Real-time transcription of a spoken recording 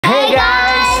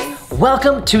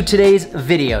Welcome to today's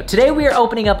video. Today we are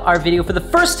opening up our video for the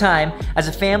first time as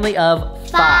a family of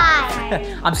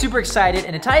 5. I'm super excited,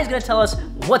 and Natalia's gonna tell us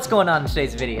what's going on in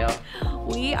today's video.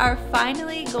 We are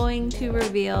finally going to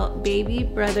reveal baby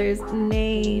brother's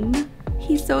name.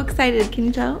 He's so excited, can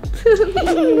you tell?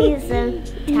 He's so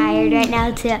tired right now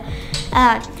to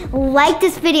like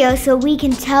this video so we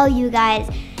can tell you guys,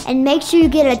 and make sure you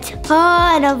get a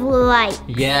ton of likes.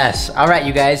 Yes, all right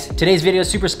you guys, today's video is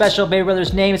super special. Baby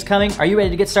brother's name is coming. Are you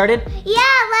ready to get started? Yeah,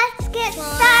 let's get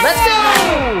started. Let's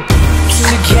go!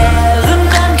 Together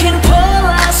none can pull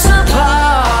us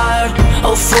apart.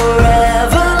 Oh,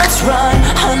 forever let's run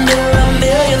under a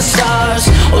million stars.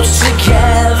 Oh,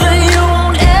 together you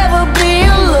won't ever be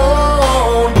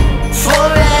alone.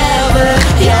 Forever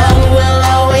young will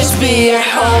always be your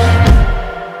home.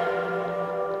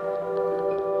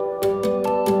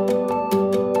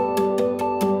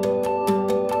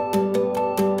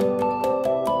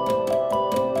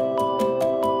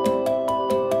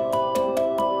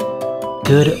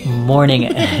 Good morning,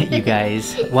 you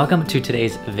guys. Welcome to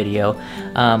today's video.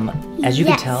 As you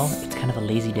can tell, it's kind of a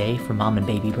lazy day for mom and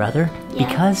baby brother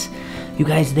because you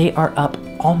guys, they are up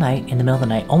all night in the middle of the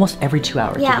night, almost every 2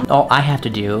 hours. Yeah. All I have to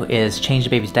do is change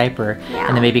the baby's diaper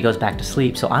and the baby goes back to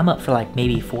sleep. So I'm up for like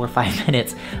maybe 4 or 5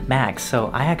 minutes max. So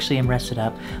I actually am rested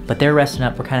up, but they're resting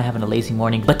up. We're kind of having a lazy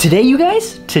morning. But today, you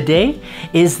guys, today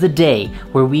is the day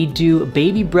where we do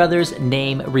baby brother's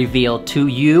name reveal to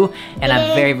you, and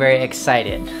I'm very, very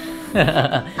excited.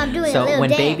 I'm doing so a little when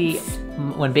dance.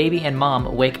 when baby and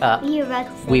mom wake up, You're about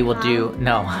to say we will mom. do,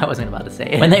 no, I wasn't about to say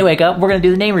it. When they wake up, we're gonna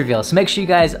do the name reveal. So make sure you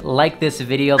guys like this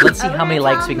video. Let's see how many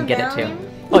likes we can get it to.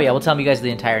 Oh yeah, we'll tell you guys the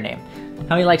entire name.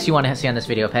 How many likes do you want to see on this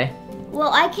video, Pay?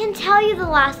 Well, I can tell you the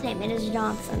last name. It is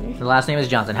Johnson. The last name is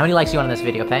Johnson. How many likes do you want on this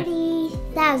video, Pay?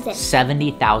 30,000.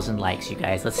 70,000 likes, you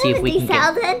guys. Let's see if we can get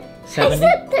 70,000? 70? I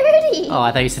said 30. Oh,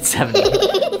 I thought you said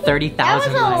 70.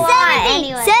 30,000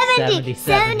 likes. 70.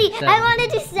 70. I want to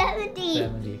do 70.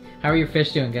 70. How are your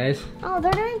fish doing, guys? Oh,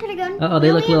 they're doing pretty good. Uh oh,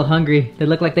 they look a little hungry. They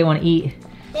look like they want to eat.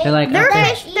 They're like, Their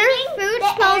okay. food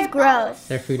smells gross.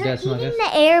 Their food They're does smell eating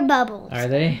gross. the air bubbles. Are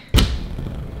they?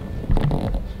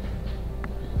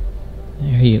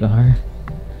 There you are.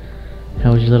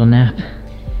 How was your little nap?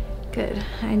 Good.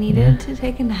 I needed to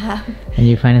take a nap. And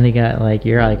you finally got like,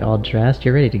 you're like all dressed.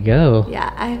 You're ready to go.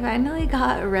 Yeah, I finally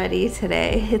got ready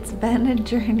today. It's been a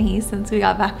journey since we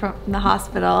got back from the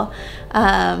hospital.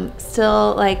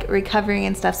 Still like recovering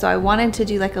and stuff. So I wanted to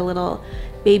do like a little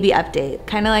baby update.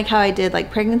 Kind of like how I did like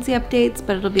pregnancy updates,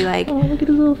 but it'll be like, Oh, look at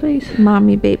his little face.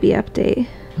 mommy baby update.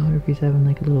 I wonder if he's having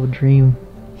like a little dream.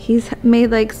 He's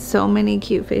made like so many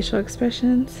cute facial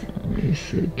expressions. Oh, he's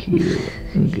so cute.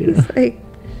 He's like,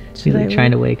 He's like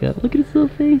trying to wake up. Look at his little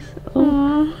face. Oh,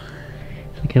 Aww.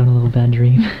 he's like having a little bad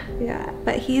dream. Yeah,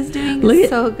 but he's doing Look at-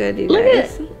 so good, you look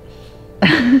guys.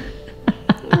 at-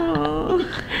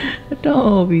 Aww.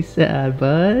 Don't be sad,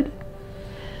 bud.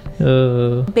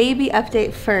 Oh. Baby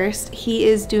update first. He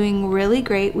is doing really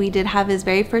great. We did have his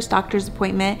very first doctor's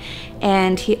appointment,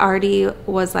 and he already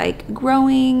was like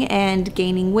growing and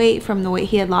gaining weight from the weight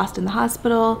he had lost in the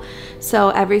hospital. So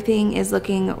everything is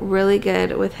looking really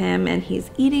good with him, and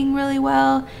he's eating really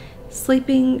well,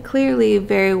 sleeping clearly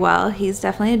very well. He's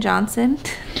definitely a Johnson.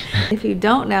 If you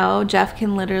don't know, Jeff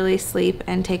can literally sleep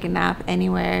and take a nap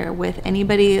anywhere with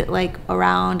anybody like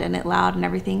around and it loud and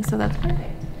everything, so that's perfect.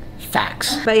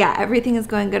 Facts. But yeah, everything is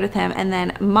going good with him. And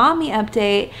then mommy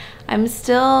update, I'm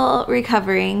still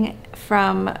recovering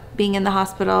from being in the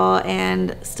hospital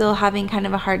and still having kind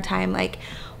of a hard time like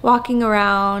walking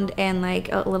around and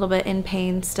like a little bit in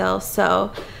pain still.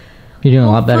 So You're doing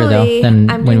a lot better though than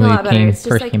I'm when doing a we lot better. It's just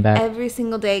first like came back. every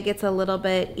single day gets a little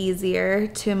bit easier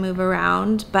to move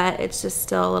around, but it's just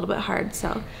still a little bit hard.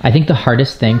 So I think the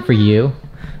hardest thing for you,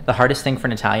 the hardest thing for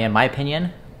Natalia, in my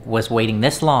opinion, was waiting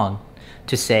this long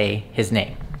to say his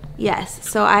name. yes,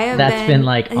 so I have That's been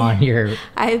like on your...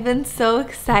 I've been so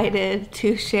excited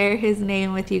to share his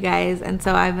name with you guys, and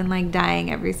so I've been like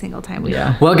dying every single time we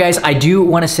go. Well guys, I do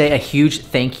want to say a huge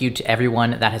thank you to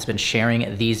everyone that has been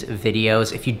sharing these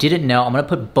videos. If you didn't know, I'm going to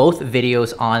put both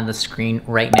videos on the screen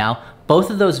right now.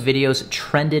 Both of those videos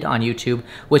trended on YouTube,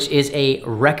 which is a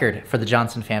record for the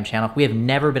Johnson Fam channel. We have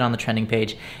never been on the trending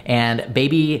page, and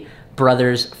baby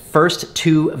brother's first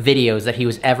 2 videos that he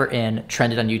was ever in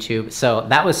trended on YouTube. So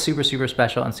that was super, super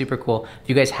special and super cool. If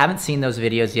you guys haven't seen those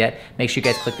videos yet, make sure you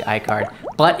guys click the iCard.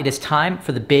 But it is time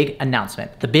for the big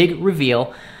announcement, the big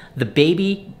reveal, the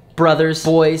baby brother's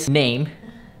boy's name.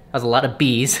 That was a lot of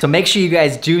B's. So make sure you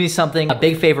guys do me something, a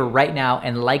big favor right now,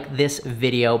 and like this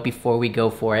video before we go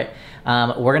for it.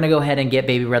 We're gonna go ahead and get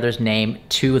baby brother's name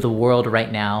to the world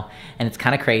right now. And it's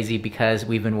kind of crazy because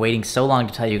we've been waiting so long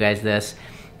to tell you guys this.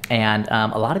 And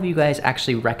a lot of you guys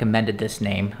actually recommended this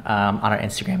name on our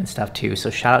Instagram and stuff too. So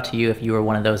shout out to you if you were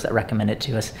one of those that recommended it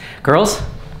to us. Girls?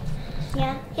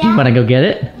 Yeah. You wanna go get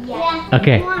it? Yeah.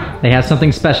 Okay, they have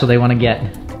something special they wanna get.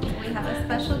 We have a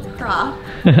special prop.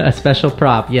 A special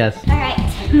prop, yes. All right.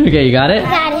 Okay, you got it?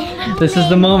 Got it. This is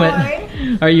the moment.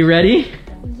 Are you ready?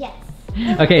 Yes.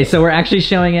 Okay, so we're actually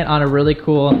showing it on a really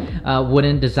cool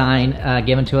wooden design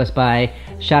given to us by,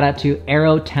 shout out to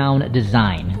Arrowtown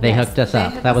Design. They hooked us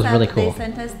up. That was really cool. They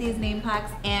sent us these name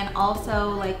packs and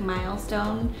also like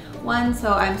milestone ones,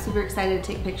 so I'm super excited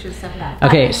to take pictures of that.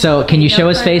 Okay, so can you show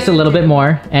his face a little bit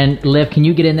more? And Liv, can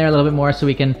you get in there a little bit more so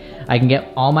I can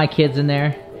get all my kids in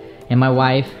there and my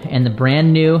wife and the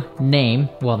brand new name,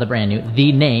 well, the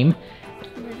name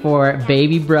for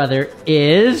baby brother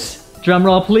is, drum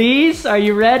roll please, are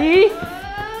you ready?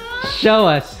 Show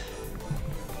us.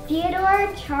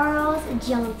 Theodore Charles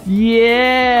Johnson.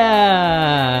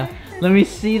 Yeah! Let me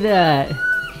see that.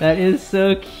 That is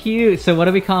so cute. So what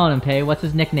are we calling him, Pei? What's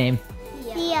his nickname?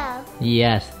 Theo.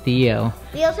 Yes, Theo.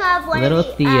 We also have one Little of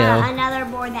the, Theo. another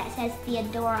board that says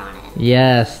Theodore on it.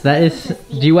 Yes, that is.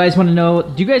 Do you guys want to know?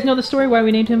 Do you guys know the story why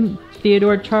we named him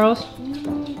Theodore Charles?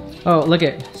 Oh, look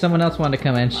at someone else wanted to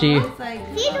come in. She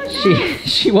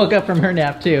woke up from her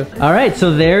nap too. All right,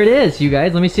 so there it is, you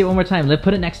guys. Let me see it one more time.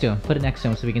 Put it next to him. Put it next to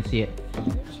him so we can see it.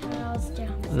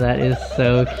 That is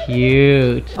so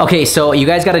cute. Okay, so you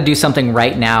guys got to do something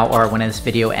right now, or when this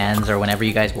video ends, or whenever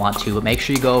you guys want to. But make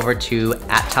sure you go over to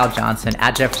 @TalJohnson,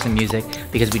 @JeffersonMusic,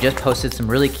 because we just posted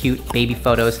some really cute baby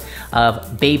photos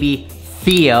of baby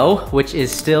Theo, which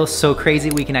is still so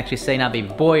crazy. We can actually say not baby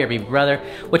boy or baby brother,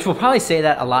 which we'll probably say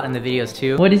that a lot in the videos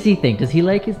too. What does he think? Does he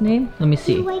like his name? Let me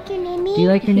see. Do you like your name? Do you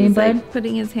like your name, bud? Like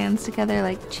putting his hands together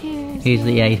like cheers.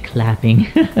 He's clapping.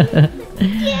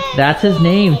 That's his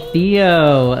name,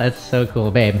 Theo. That's so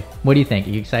cool, babe. What do you think? Are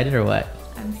you excited or what?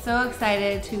 I'm so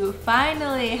excited to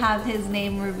finally have his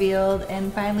name revealed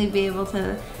and finally be able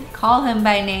to call him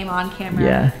by name on camera.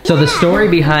 Yeah. So the story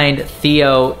behind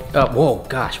Theo, whoa,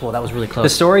 gosh, whoa, that was really close. The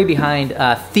story behind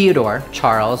Theodore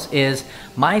Charles is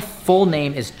my full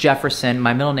name is Jefferson,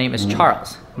 my middle name is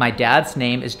Charles. My dad's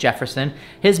name is Jefferson,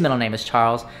 his middle name is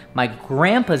Charles. My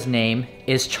grandpa's name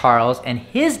is Charles, and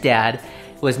his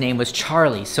his name was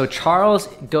Charlie. So Charles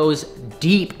goes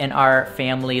deep in our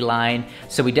family line.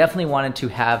 So we definitely wanted to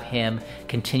have him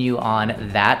continue on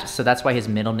that. So that's why his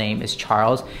middle name is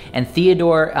Charles. And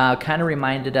Theodore kind of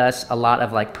reminded us a lot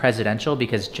of like presidential,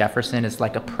 because Jefferson is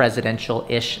like a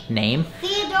presidential-ish name.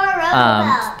 Theodore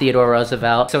Roosevelt. Theodore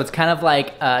Roosevelt. So it's kind of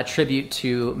like a tribute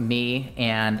to me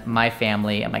and my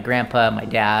family and my grandpa, my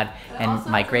dad, and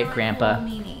my great-grandpa.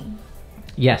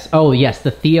 Yes. Oh, yes. The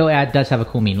Theo ad does have a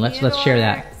cool meaning. Let's share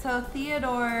that. So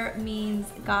Theodore means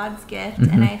God's gift,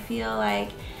 and I feel like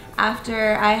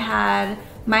after I had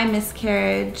my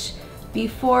miscarriage,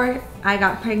 before I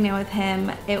got pregnant with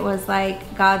him, it was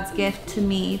like God's gift to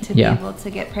me to be able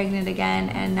to get pregnant again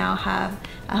and now have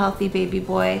a healthy baby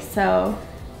boy. So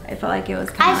I felt like it was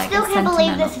kind of like I still can't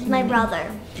believe this is my brother.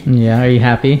 Yeah. Are you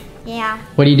happy? Yeah.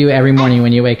 What do you do every morning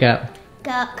when you wake up?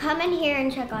 Come in here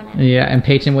and check on him. Yeah, and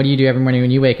Peyton, what do you do every morning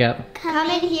when you wake up? Come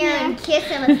in here and kiss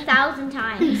him 1,000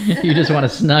 times. You just want to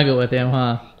snuggle with him,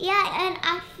 huh? Yeah, and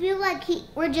I feel like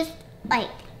we're just like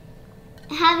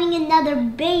having another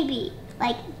baby.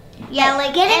 Like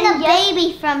getting a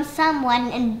baby from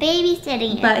someone and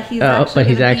babysitting it. But he's actually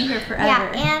be here forever.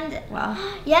 Yeah, and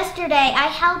yesterday I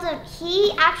held him.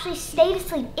 He actually stayed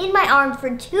asleep in my arms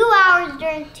for 2 hours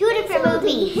during 2 different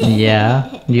movies. Yeah,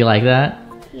 do you like that?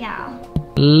 Yeah.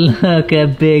 Look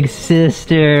at big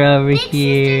sister over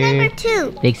here. Big sister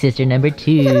number 2. Big sister number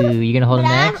 2. You gonna hold him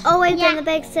next? I've always been the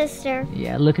big sister.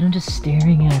 Yeah, look at him just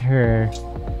staring at her.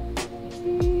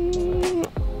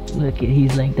 Look at,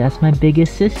 he's like, that's my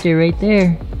biggest sister right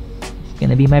there.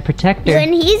 Gonna be my protector.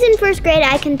 When he's in 1st grade,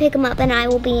 I can pick him up and I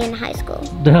will be in high school.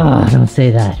 Oh, don't say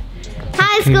that.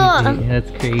 High school. That's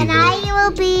crazy. And I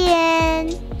will be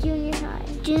in junior high.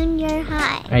 Junior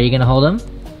high. Are you gonna hold him?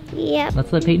 Yep.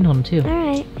 Let's let Peyton hold him too.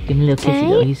 Alright. Give him a little kissy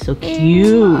though. He's so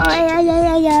cute. Hey,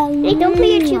 don't pull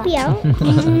your choopy out. Don't pull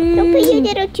your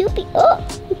little choopy. Oh,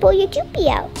 you pull your choopy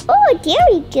out. Oh, there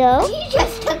we go. You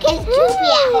just took his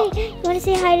choopy out. You want to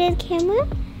say hi to the camera?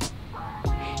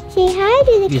 Say hi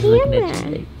to the camera.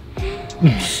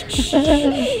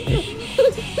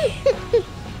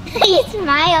 He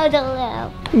smiled a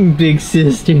little. Big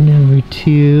sister number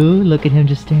 2. Look at him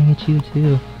just staring at you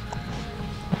too.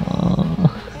 Oh,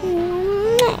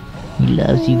 he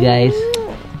loves you guys.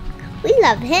 We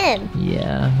love him.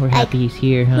 Yeah, we're happy he's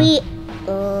here, huh? We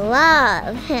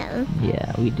love him.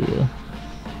 Yeah, we do.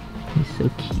 He's so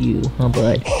cute, huh,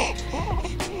 bud?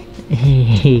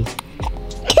 Hey.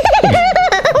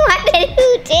 Why did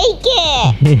you take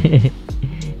it?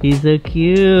 He's so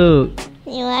cute.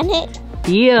 You want it?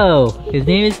 Theo. His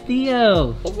name is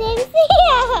Theo. His name is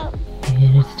Theo.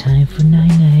 And it's time for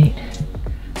night-night.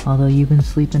 Although you've been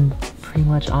sleeping pretty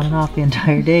much on and off the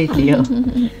entire day, Theo.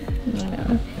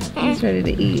 He's ready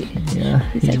to eat. Yeah,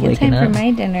 He's like, it's time for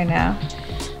my dinner now.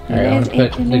 Alright, I'm gonna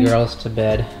put the girls to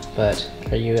bed, but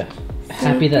are you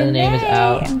happy that the name is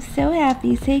out? I'm so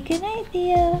happy. Say goodnight,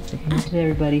 Theo. Say goodnight to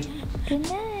everybody. Good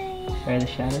night. Sorry, the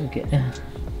shadow. Good.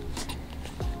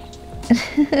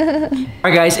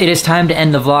 Alright guys, it is time to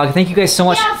end the vlog. Thank you guys so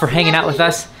much for hanging out with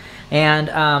us. And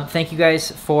thank you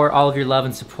guys for all of your love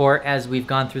and support as we've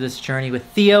gone through this journey with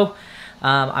Theo.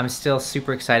 I'm still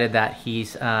super excited that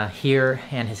he's here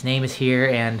and his name is here,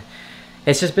 and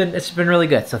it's been really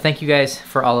good. So thank you guys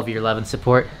for all of your love and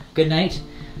support. Good night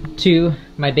to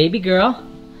my baby girl,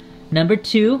 number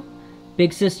 2,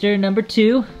 big sister number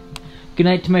 2. Good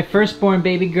night to my firstborn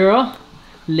baby girl,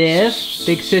 Liv,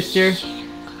 big sister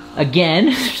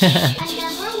again.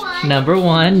 Number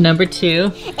 1, number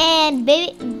 2. And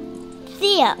baby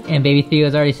Theo. And baby Theo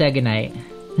has already said goodnight.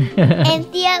 And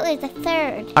Theo is the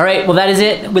 3rd. Alright, well that is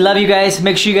it. We love you guys.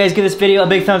 Make sure you guys give this video a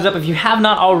big thumbs up. If you have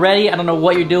not already, I don't know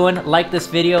what you're doing, like this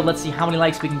video. Let's see how many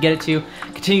likes we can get it to.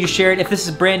 Continue to share it. If this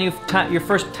is brand new, your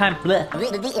first time,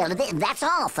 That's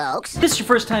all, folks. If this is your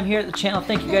first time here at the channel,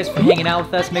 thank you guys for hanging out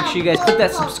with us. Make sure you guys click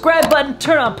that subscribe button,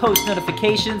 turn on post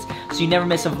notifications so you never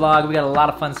miss a vlog. We got a lot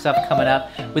of fun stuff coming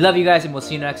up. We love you guys and we'll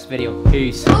see you in the next video.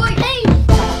 Peace.